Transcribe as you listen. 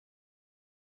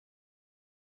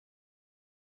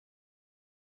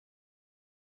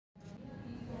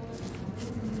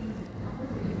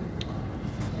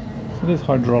So this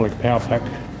hydraulic power pack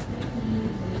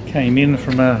came in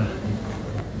from a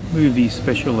movie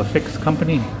special effects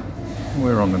company.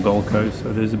 We're on the Gold Coast,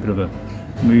 so there's a bit of a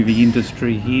movie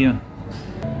industry here.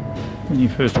 When you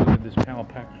first look at this power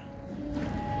pack,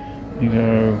 you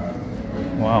go,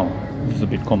 wow, this is a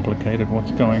bit complicated,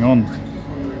 what's going on?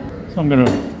 So I'm going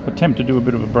to attempt to do a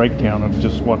bit of a breakdown of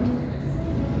just what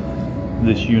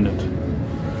this unit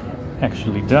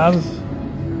actually does.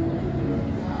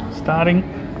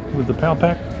 Starting with the power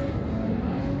pack,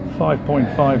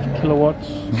 5.5 kilowatts,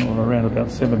 or around about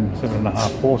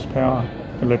 7.5 horsepower,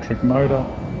 electric motor,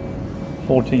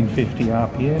 1450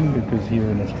 RPM, because here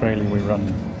in Australia we run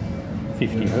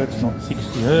 50 Hertz, not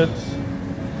 60 Hertz.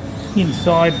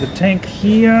 Inside the tank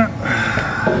here,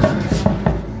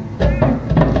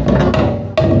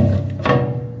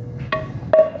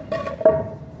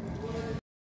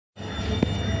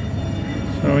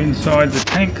 so inside the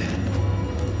tank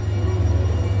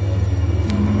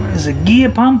there's a gear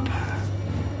pump,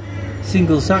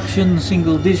 single suction,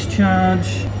 single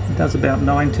discharge. It does about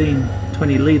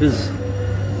 19-20 litres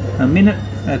a minute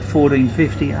at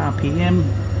 1450 RPM.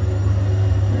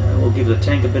 We'll give the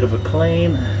tank a bit of a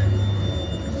clean.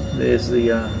 There's the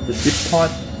drip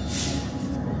pipe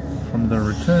from the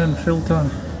return filter.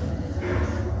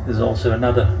 There's also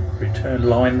another return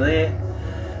line there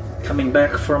coming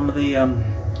back from the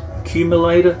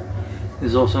accumulator.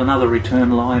 There's also another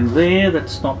return line there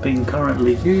that's not being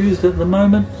currently used at the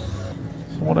moment.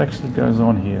 So what actually goes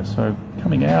on here? So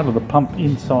coming out of the pump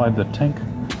inside the tank,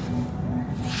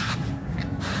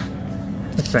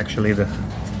 that's actually the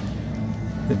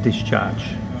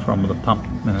discharge from the pump,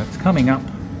 and it's coming up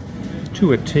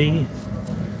to a T,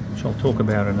 which I'll talk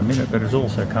about in a minute, but it's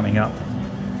also coming up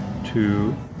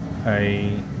to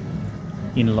a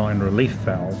inline relief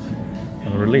valve,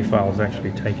 and the relief valve is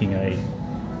actually taking a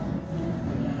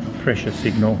pressure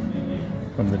signal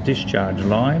from the discharge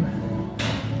line.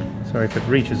 So if it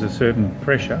reaches a certain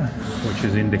pressure, which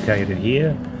is indicated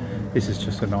here, this is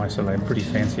just an isolated, pretty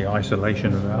fancy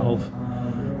isolation valve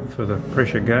for the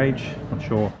pressure gauge. Not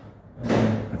sure,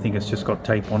 I think it's just got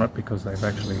tape on it because they've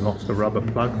actually lost the rubber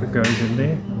plug that goes in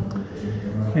there.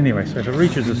 Anyway, so if it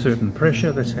reaches a certain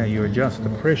pressure, that's how you adjust the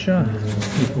pressure.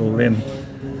 It will then,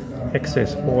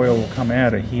 excess oil will come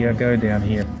out of here, go down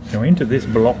here, go into this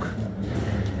block,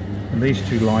 and these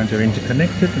two lines are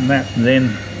interconnected, and that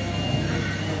then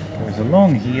goes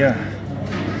along here,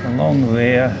 along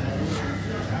there,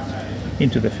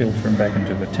 into the filter and back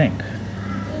into the tank.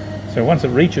 So once it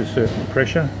reaches certain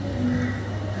pressure,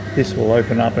 this will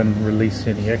open up and release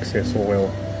any excess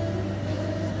oil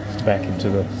back into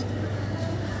the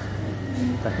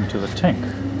tank.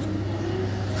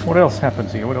 What else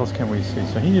happens here? What else can we see?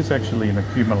 So here's actually an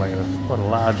accumulator, quite a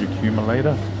large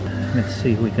accumulator. Let's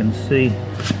see if we can see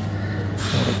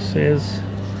what it says.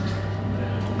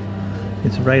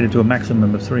 It's rated to a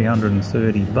maximum of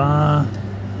 330 bar.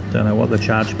 Don't know what the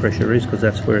charge pressure is, because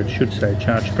that's where it should say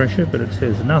charge pressure, but it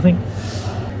says nothing.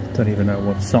 Don't even know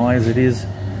what size it is.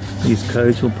 These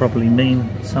codes will probably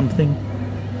mean something.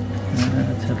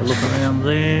 Let's have a look around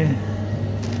there.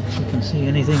 If you can see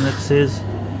anything that says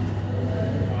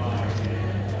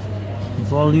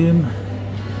volume.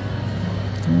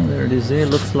 Oh, there it is there.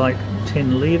 Looks like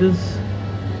 10 litres.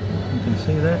 You can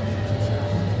see that.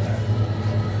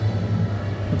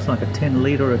 Looks like a 10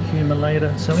 litre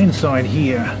accumulator. So inside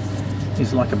here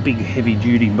is like a big heavy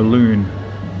duty balloon,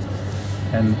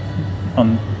 and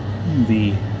on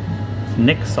the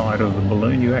neck side of the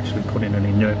balloon you actually put in an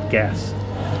inert gas,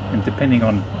 and depending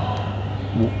on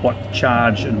what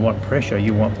charge and what pressure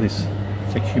you want this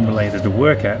accumulator to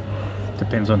work at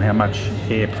depends on how much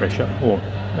air pressure, or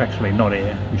actually not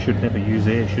air, you should never use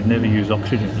air, should never use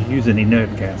oxygen, you use an inert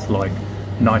gas like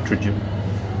nitrogen.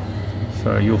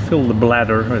 So you'll fill the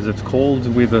bladder, as it's called,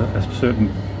 with a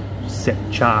certain set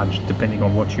charge depending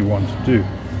on what you want to do.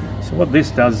 So what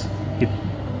this does,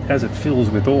 as it fills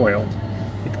with oil,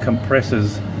 it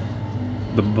compresses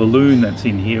the balloon that's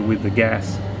in here with the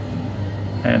gas,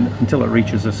 and until it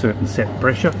reaches a certain set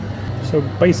pressure. So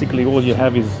basically all you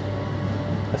have is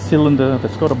a cylinder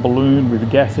that's got a balloon with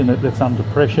gas in it that's under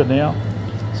pressure now.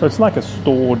 So it's like a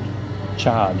stored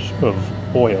charge of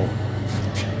oil.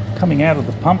 Coming out of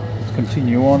the pump, let's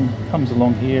continue on, comes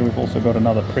along here, we've also got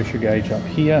another pressure gauge up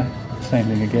here. Same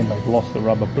thing again, they've lost the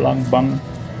rubber bung.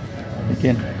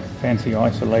 Again, fancy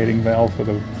isolating valve for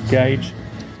the gauge.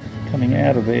 Coming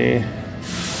out of there,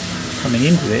 coming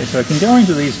into there. So it can go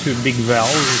into these two big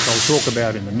valves, which I'll talk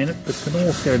about in a minute, but can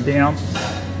also go down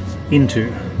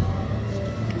into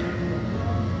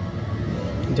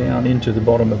the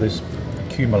bottom of this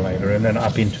accumulator and then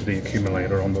up into the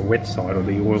accumulator on the wet side or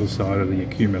the oil side of the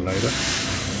accumulator,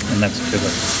 and that's where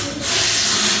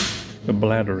the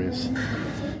bladder is.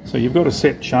 So you've got a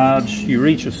set charge, you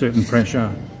reach a certain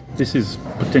pressure, this is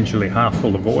potentially half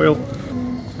full of oil,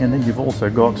 and then you've also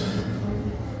got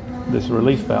this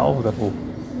relief valve that will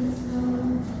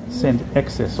send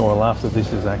excess oil after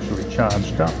this is actually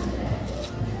charged up.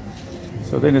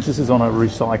 So then this is on a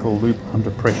recycle loop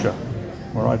under pressure,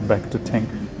 right back to tank.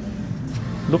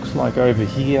 Looks like over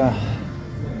here,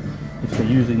 if they're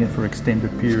using it for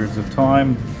extended periods of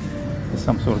time, there's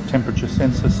some sort of temperature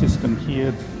sensor system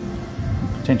here.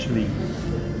 Potentially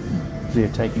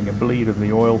they're taking a bleed of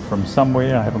the oil from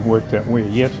somewhere, I haven't worked out where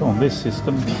yet on this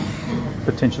system,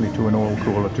 potentially to an oil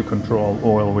cooler to control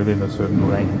oil within a certain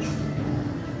range.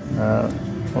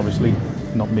 Obviously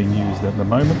not being used at the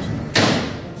moment.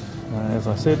 As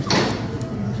I said,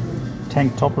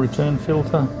 tank top return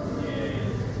filter.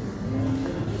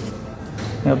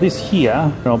 Now this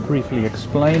here, I'll briefly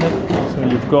explain it. So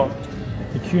you've got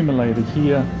accumulator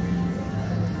here.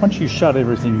 Once you shut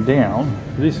everything down,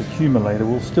 this accumulator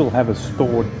will still have a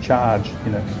stored charge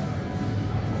in it.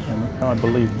 And I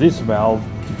believe this valve,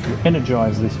 if you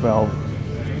energize this valve,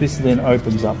 this then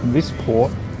opens up this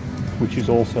port, which is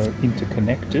also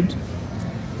interconnected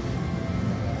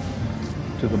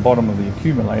to the bottom of the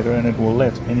accumulator, and it will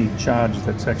let any charge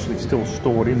that's actually still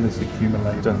stored in this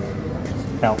accumulator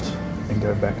out and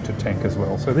go back to tank as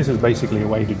well. So this is basically a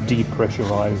way to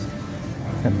depressurize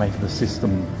and make the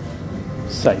system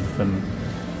safe and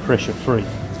pressure free.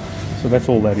 So that's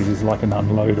all that is like an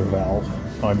unloader valve,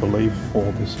 I believe,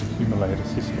 for this accumulator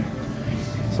system.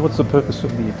 So what's the purpose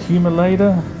of the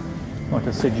accumulator? Like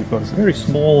I said, you've got this very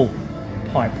small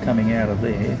pipe coming out of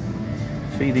there,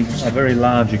 feeding a very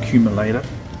large accumulator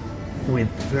with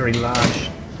very large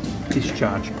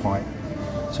discharge pipe.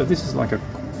 So this is like a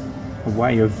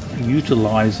way of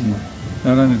utilizing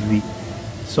not only the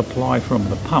supply from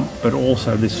the pump, but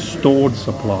also this stored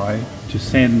supply to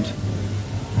send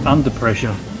under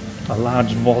pressure a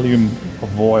large volume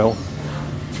of oil,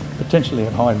 potentially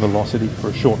at high velocity for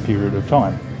a short period of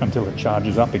time until it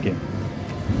charges up again.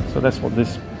 So that's what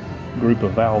this group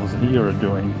of valves here are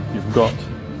doing. You've got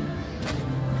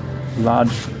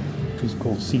large, which is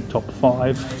called CETOP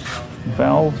 5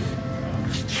 valves,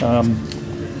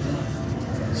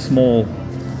 small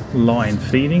line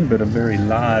feeding, but a very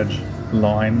large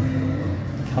line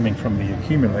coming from the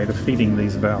accumulator feeding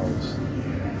these valves.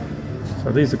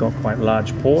 So these have got quite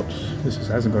large ports. This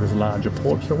hasn't got as large a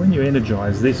port. So when you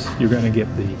energize this, you're going to get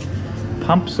the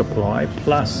pump supply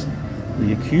plus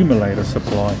the accumulator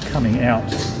supply coming out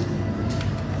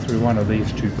through one of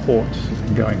these two ports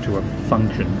and going to a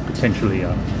function, potentially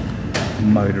a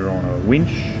motor on a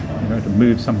winch, you know, to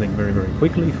move something very, very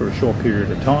quickly for a short period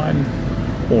of time,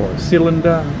 or a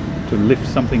cylinder to lift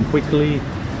something quickly,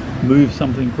 move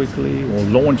something quickly, or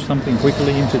launch something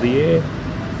quickly into the air.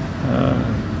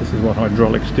 This is what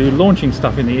hydraulics do. Launching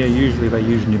stuff in the air, usually they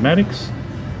use pneumatics,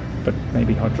 but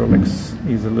maybe hydraulics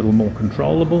is a little more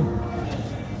controllable.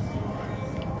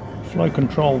 Flow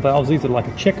control valves, these are like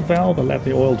a check valve, allow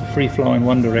the oil to free flow in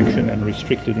one direction and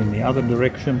restrict it in the other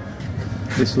direction.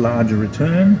 This larger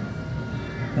return.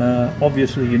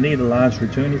 Obviously you need a large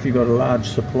return. If you've got a large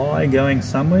supply going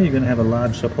somewhere, you're going to have a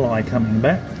large supply coming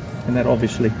back, and that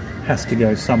obviously has to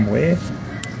go somewhere.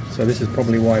 So this is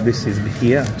probably why this is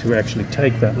here, to actually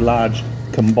take that large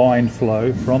combined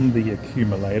flow from the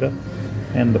accumulator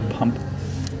and the pump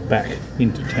back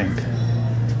into tank.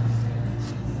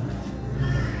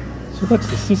 So that's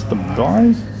the system,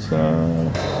 guys.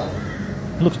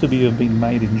 It looks to have been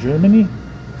made in Germany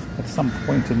at some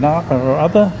point or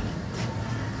other.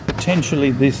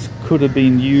 Potentially this could have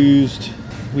been used,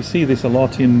 we see this a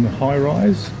lot in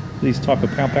high-rise, these type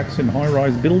of power packs in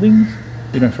high-rise buildings,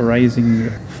 you know, for raising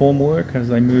formwork as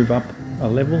they move up a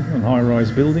level in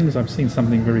high-rise buildings. I've seen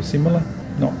something very similar,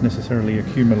 not necessarily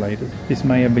accumulated. This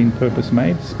may have been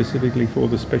purpose-made specifically for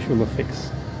the special effects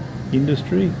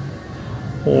industry,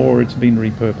 or it's been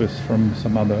repurposed from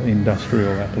some other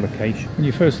industrial application. When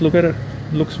you first look at it,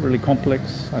 it looks really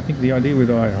complex. I think the idea with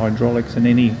hydraulics and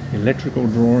any electrical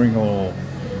drawing or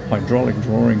hydraulic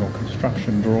drawing or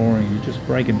construction drawing, you just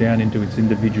break it down into its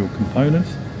individual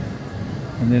components,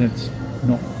 and then it's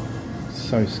not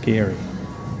so scary.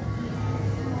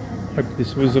 Hope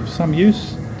this was of some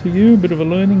use to you, a bit of a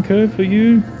learning curve for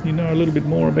you. You know a little bit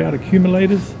more about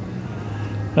accumulators,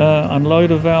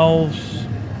 unloader valves,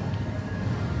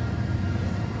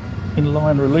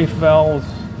 inline relief valves,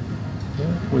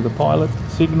 yeah, with a pilot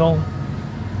signal,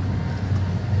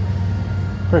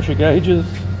 pressure gauges,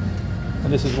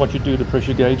 and this is what you do to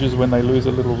pressure gauges when they lose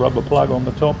a little rubber plug on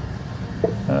the top.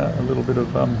 A little bit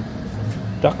of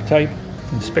duct tape,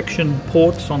 inspection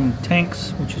ports on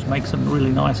tanks, which just makes them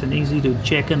really nice and easy to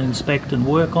check and inspect and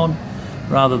work on,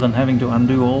 rather than having to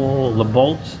undo all the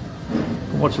bolts.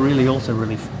 What's really also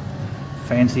really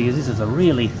fancy is this is a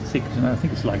really thick, I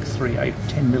think it's like 3/8,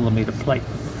 10mm plate.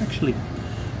 Actually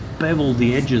beveled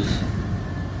the edges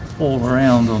all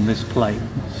around on this plate,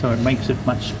 so it makes it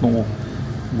much more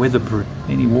weatherproof.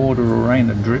 Any water or rain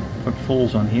that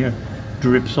falls on here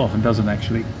drips off and doesn't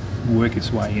actually work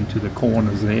its way into the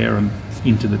corners there and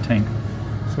into the tank.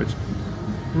 So it's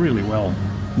really well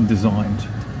designed.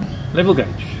 Level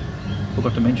gauge,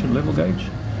 forgot to mention level gauge,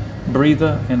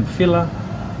 breather and filler,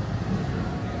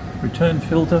 return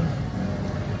filter,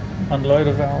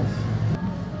 unloader valve,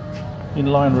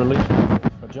 inline relief,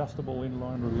 adjustable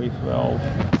inline relief valve,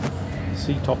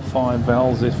 CETOP 5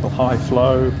 valves, this for high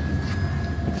flow,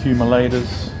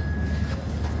 accumulators,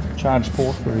 charge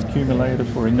port for accumulator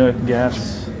for inert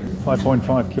gas,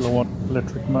 5.5 kilowatt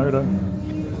electric motor,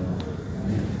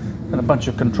 and a bunch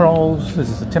of controls. This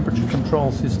is a temperature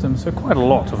control system, so quite a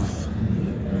lot of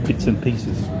bits and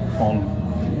pieces on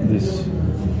this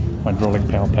hydraulic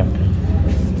power pack.